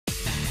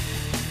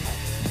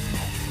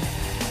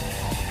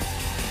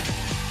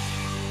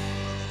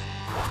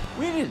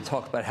We need to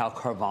talk about how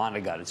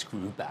Carvana got its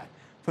groove back.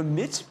 From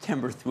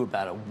mid-September through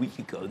about a week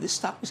ago, this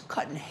stock was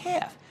cut in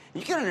half.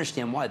 You can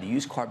understand why the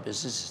used car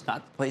business is not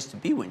the place to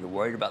be when you're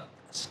worried about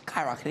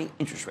skyrocketing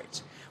interest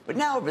rates. But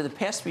now, over the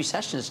past 3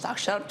 sessions, the stock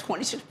shot up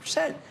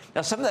 26%.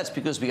 Now, some of that's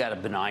because we got a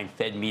benign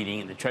Fed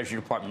meeting, and the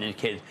Treasury Department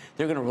indicated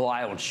they're going to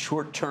rely on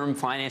short-term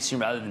financing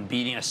rather than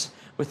beating us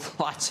with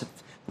lots of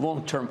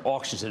long-term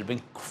auctions that have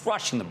been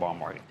crushing the bond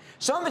market.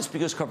 Some of it's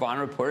because Carvana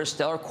reported a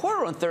stellar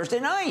quarter on Thursday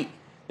night.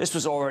 This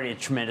was already a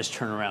tremendous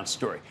turnaround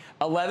story.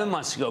 11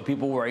 months ago,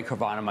 people worried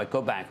Carvana might go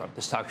bankrupt.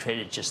 The stock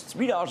traded at just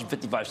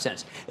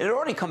 $3.55. It had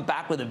already come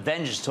back with a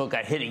vengeance until it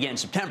got hit again in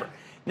September.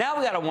 Now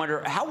we got to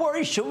wonder, how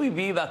worried should we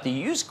be about the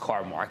used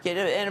car market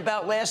and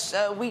about last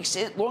week's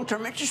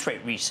long-term interest rate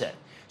reset?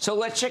 So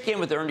let's check in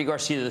with Ernie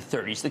Garcia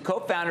III. He's the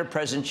co-founder,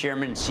 president,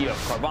 chairman, and CEO of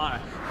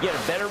Carvana. Get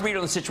a better read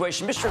on the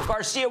situation. Mr.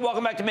 Garcia,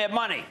 welcome back to Mad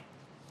Money.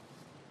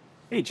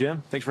 Hey,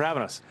 Jim. Thanks for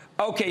having us.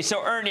 Okay,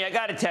 so Ernie, I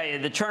got to tell you,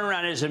 the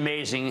turnaround is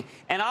amazing,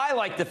 and I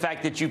like the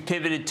fact that you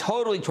pivoted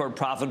totally toward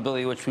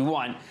profitability, which we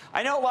want.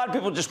 I know a lot of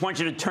people just want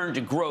you to turn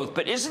to growth,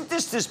 but isn't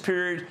this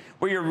period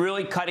where you're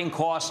really cutting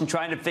costs and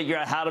trying to figure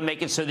out how to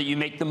make it so that you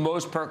make the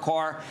most per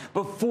car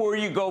before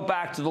you go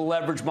back to the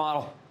leverage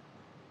model?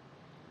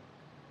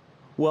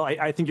 Well,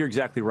 I think you're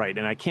exactly right,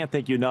 and I can't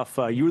thank you enough.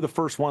 You were the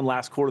first one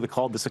last quarter that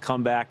called this a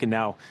comeback, and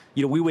now,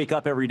 we wake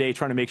up every day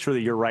trying to make sure that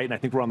you're right, and I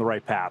think we're on the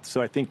right path.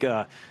 So I think,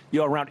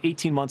 around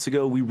 18 months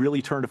ago, we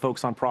really turned to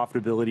focus on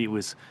profitability. It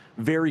was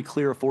very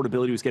clear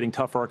affordability was getting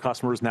tough for our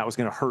customers, and that was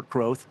going to hurt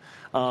growth.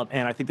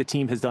 And I think the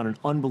team has done an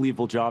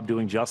unbelievable job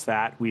doing just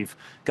that. We've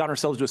gotten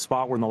ourselves to a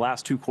spot where in the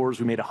last 2 quarters,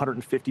 we made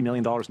 $150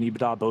 million in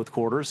EBITDA both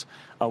quarters.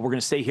 We're going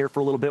to stay here for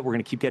a little bit. We're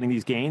going to keep getting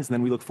these gains, and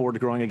then we look forward to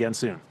growing again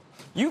soon.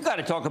 You've got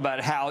to talk about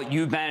how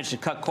you managed to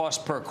cut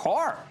costs per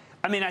car.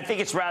 I mean, I think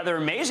it's rather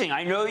amazing.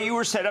 I know you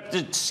were set up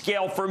to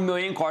scale for 1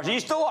 million cars, and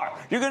you still are.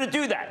 You're going to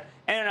do that.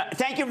 And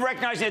thank you for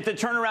recognizing that the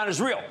turnaround is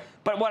real.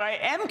 But what I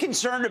am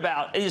concerned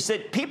about is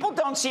that people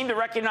don't seem to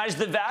recognize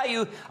the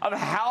value of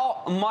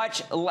how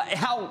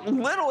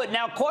little it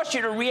now costs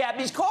you to rehab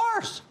these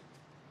cars.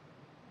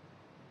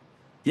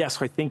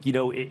 Yes, I think,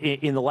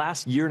 in the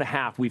last year and a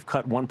half, we've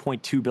cut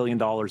 $1.2 billion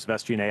of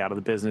SG&A out of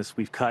the business.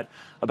 We've cut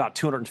about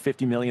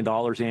 $250 million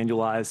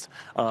annualized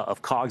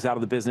of COGS out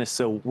of the business.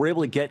 So we're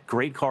able to get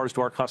great cars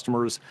to our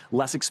customers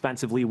less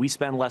expensively. We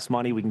spend less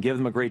money. We can give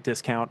them a great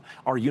discount.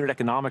 Our unit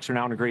economics are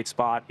now in a great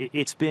spot.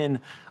 It's been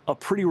a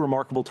pretty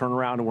remarkable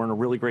turnaround, and we're in a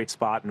really great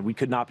spot, and we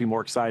could not be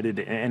more excited.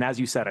 And as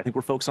you said, I think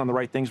we're focused on the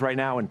right things right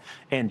now.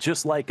 And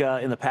just like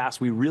in the past,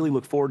 we really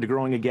look forward to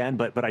growing again.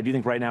 But I do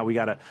think right now we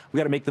gotta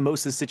make the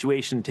most of the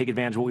situation and take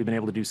advantage of what we've been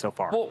able to do so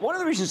far. Well, one of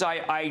the reasons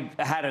I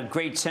had a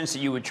great sense that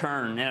you would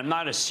turn, and I'm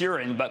not a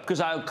Syrian, but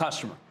because I'm a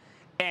customer,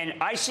 and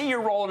I see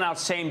you're rolling out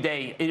same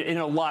day in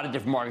a lot of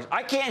different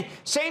markets.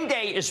 Same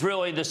day is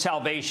really the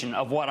salvation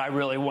of what I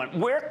really want.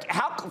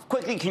 How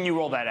quickly can you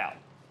roll that out?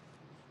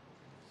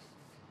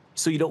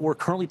 So, we're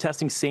currently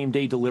testing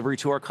same-day delivery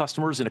to our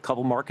customers in a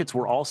couple markets.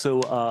 We're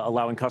also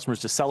allowing customers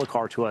to sell a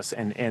car to us,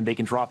 and they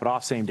can drop it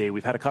off same day.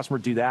 We've had a customer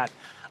do that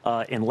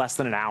in less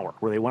than an hour,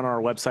 where they went on our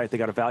website, they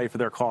got a value for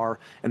their car,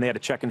 and they had a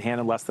check in hand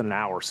in less than an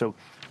hour. So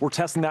we're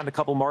testing that in a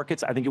couple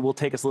markets. I think it will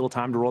take us a little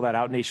time to roll that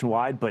out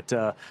nationwide, but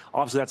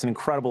obviously that's an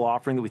incredible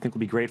offering that we think will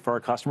be great for our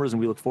customers, and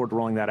we look forward to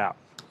rolling that out.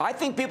 I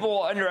think people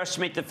will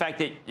underestimate the fact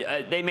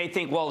that they may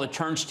think, well, the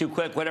turn's too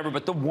quick, whatever,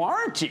 but the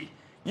warranty.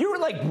 You were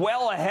like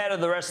well ahead of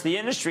the rest of the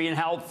industry in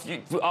how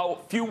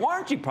few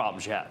warranty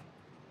problems you had.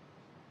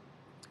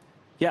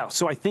 Yeah,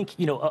 so I think,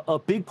 a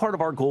big part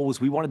of our goal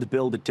was we wanted to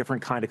build a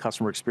different kind of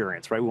customer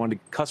experience, right? We wanted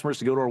customers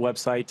to go to our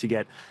website, to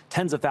get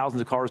tens of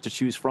thousands of cars to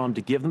choose from,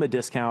 to give them a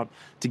discount,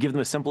 to give them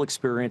a simple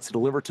experience, to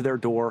deliver to their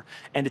door,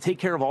 and to take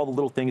care of all the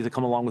little things that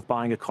come along with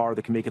buying a car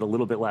that can make it a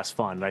little bit less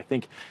fun. And I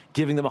think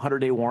giving them a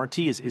 100-day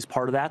warranty is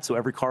part of that. So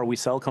every car we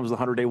sell comes with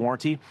a 100-day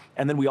warranty.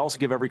 And then we also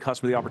give every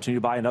customer the opportunity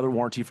to buy another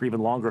warranty for even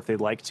longer if they'd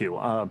like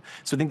to.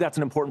 So I think that's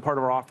an important part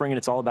of our offering, and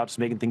it's all about just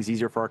making things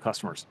easier for our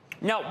customers.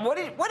 Now,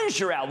 what is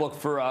your outlook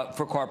for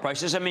car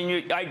prices? I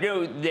mean, I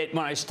know that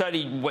when I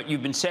studied what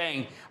you've been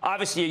saying,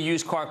 obviously a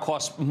used car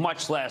cost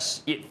much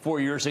less 4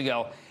 years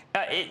ago.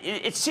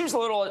 It seems a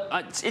little.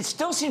 It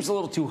still seems a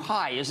little too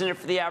high, isn't it,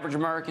 for the average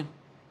American?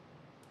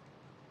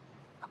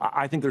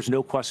 I think there's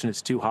no question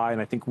it's too high,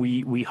 and I think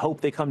we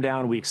hope they come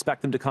down. We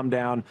expect them to come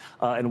down,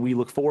 and we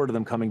look forward to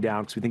them coming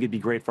down because we think it'd be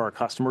great for our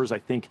customers. I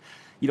think,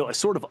 a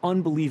sort of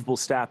unbelievable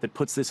stat that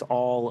puts this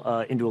all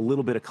into a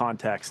little bit of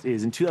context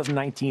is in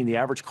 2019, the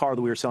average car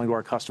that we were selling to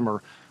our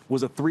customer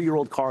was a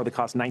 3-year-old car that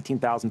cost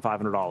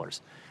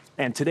 $19,500.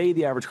 And today,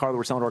 the average car that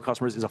we're selling to our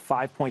customers is a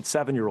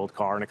 5.7-year-old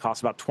car, and it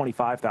costs about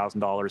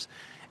 $25,000.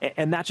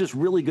 And that just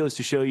really goes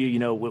to show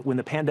you, when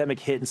the pandemic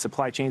hit and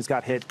supply chains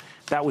got hit,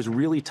 that was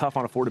really tough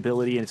on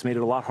affordability, and it's made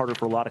it a lot harder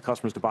for a lot of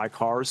customers to buy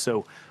cars.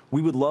 So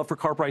we would love for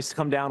car prices to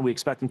come down. We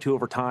expect them to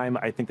over time.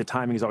 I think the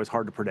timing is always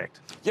hard to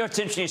predict. It's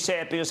interesting you say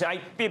it because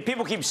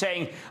people keep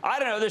saying, I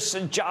don't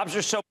know, jobs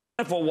are so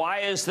Why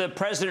is the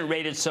president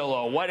rated so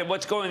low?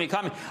 What's going on in the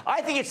economy?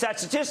 I think it's that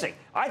statistic.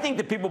 I think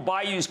that people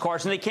buy used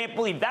cars and they can't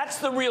believe that's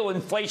the real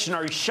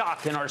inflationary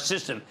shock in our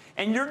system.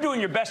 And you're doing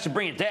your best to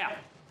bring it down.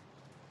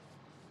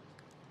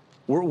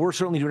 We're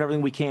certainly doing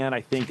everything we can.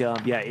 I think,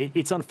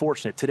 it's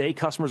unfortunate. Today,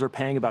 customers are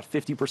paying about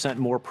 50%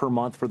 more per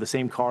month for the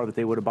same car that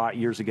they would have bought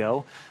years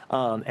ago.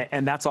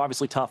 And that's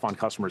obviously tough on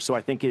customers. So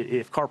I think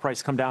if car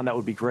prices come down, that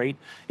would be great.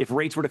 If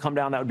rates were to come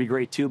down, that would be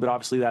great too. But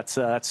obviously, that's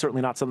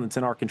certainly not something that's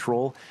in our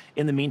control.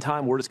 In the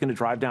meantime, we're just going to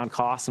drive down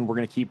costs and we're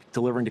going to keep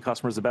delivering to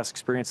customers the best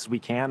experiences we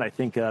can. I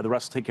think the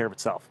rest will take care of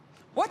itself.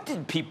 What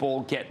did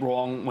people get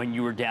wrong when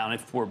you were down at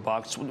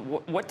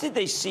 $4? What did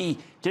they see?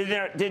 Did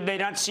they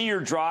not see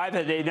your drive?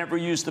 Had they never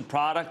used the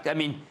product? I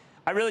mean,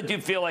 I really do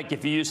feel like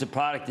if you use the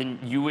product, then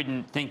you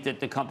wouldn't think that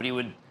the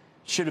company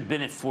should have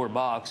been at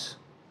 $4.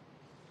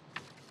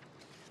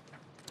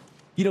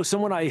 You know,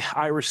 someone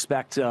I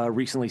respect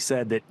recently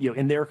said that,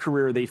 in their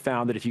career, they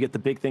found that if you get the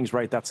big things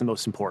right, that's the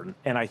most important.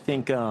 And I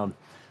think,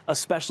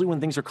 especially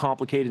when things are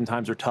complicated and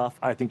times are tough,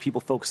 I think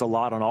people focus a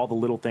lot on all the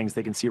little things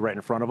they can see right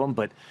in front of them.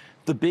 But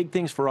the big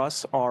things for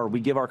us are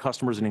we give our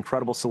customers an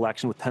incredible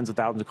selection with tens of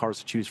thousands of cars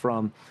to choose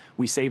from.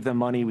 We save them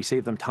money. We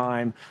save them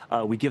time.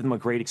 We give them a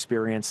great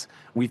experience.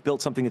 We've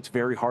built something that's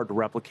very hard to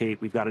replicate.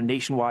 We've got a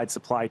nationwide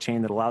supply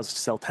chain that allows us to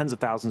sell tens of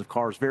thousands of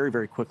cars very,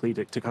 very quickly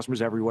to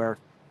customers everywhere.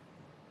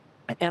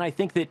 And I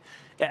think that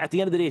at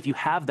the end of the day, if you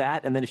have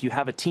that, and then if you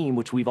have a team,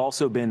 which we've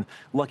also been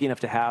lucky enough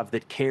to have,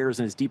 that cares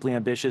and is deeply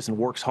ambitious and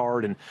works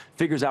hard and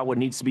figures out what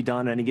needs to be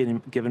done at any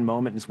given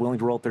moment and is willing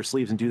to roll up their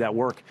sleeves and do that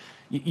work,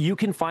 you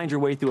can find your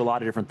way through a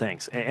lot of different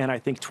things. And I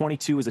think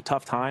 22 is a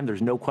tough time.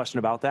 There's no question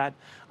about that.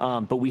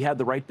 But we had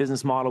the right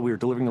business model. We were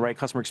delivering the right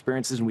customer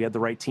experiences, and we had the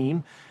right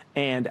team.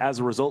 And as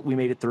a result, we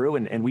made it through,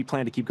 and we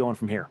plan to keep going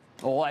from here.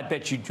 Oh, I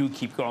bet you do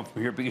keep going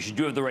from here because you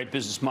do have the right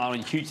business model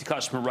and you treat the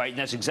customer right, and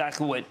that's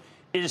exactly what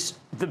is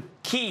the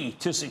key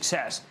to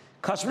success.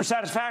 Customer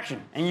satisfaction,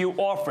 and you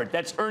offer it.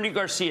 That's Ernie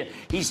Garcia.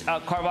 He's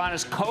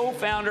Carvana's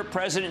co-founder,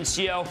 president, and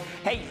CEO.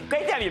 Hey,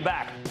 great to have you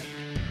back.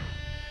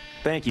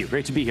 Thank you.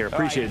 Great to be here.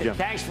 Appreciate it, Jim.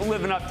 Thanks for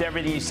living up to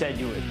everything you said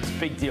you would. It's a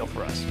big deal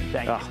for us.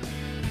 Thank you.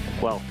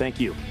 Well, thank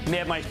you.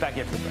 Mad Money's back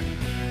after the break.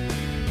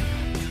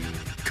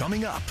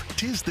 Coming up,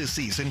 'tis the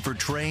season for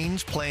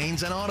trains,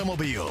 planes, and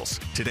automobiles.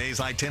 Today's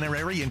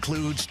itinerary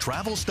includes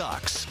travel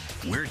stocks.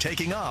 We're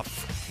taking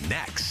off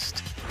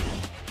next.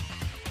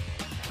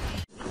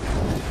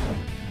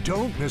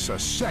 Don't miss a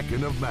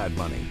second of Mad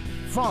Money.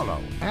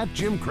 Follow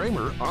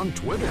 @JimCramer on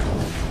Twitter.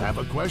 Have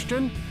a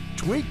question?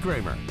 Tweet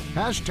Cramer.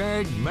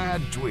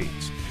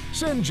 #MadTweets.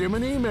 Send Jim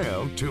an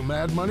email to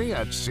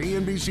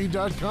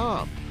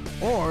madmoney@cnbc.com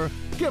or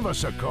give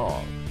us a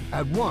call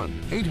at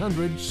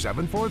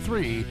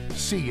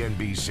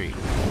 1-800-743-CNBC.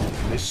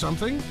 Miss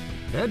something?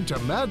 Head to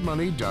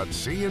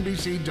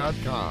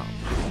madmoney.cnbc.com.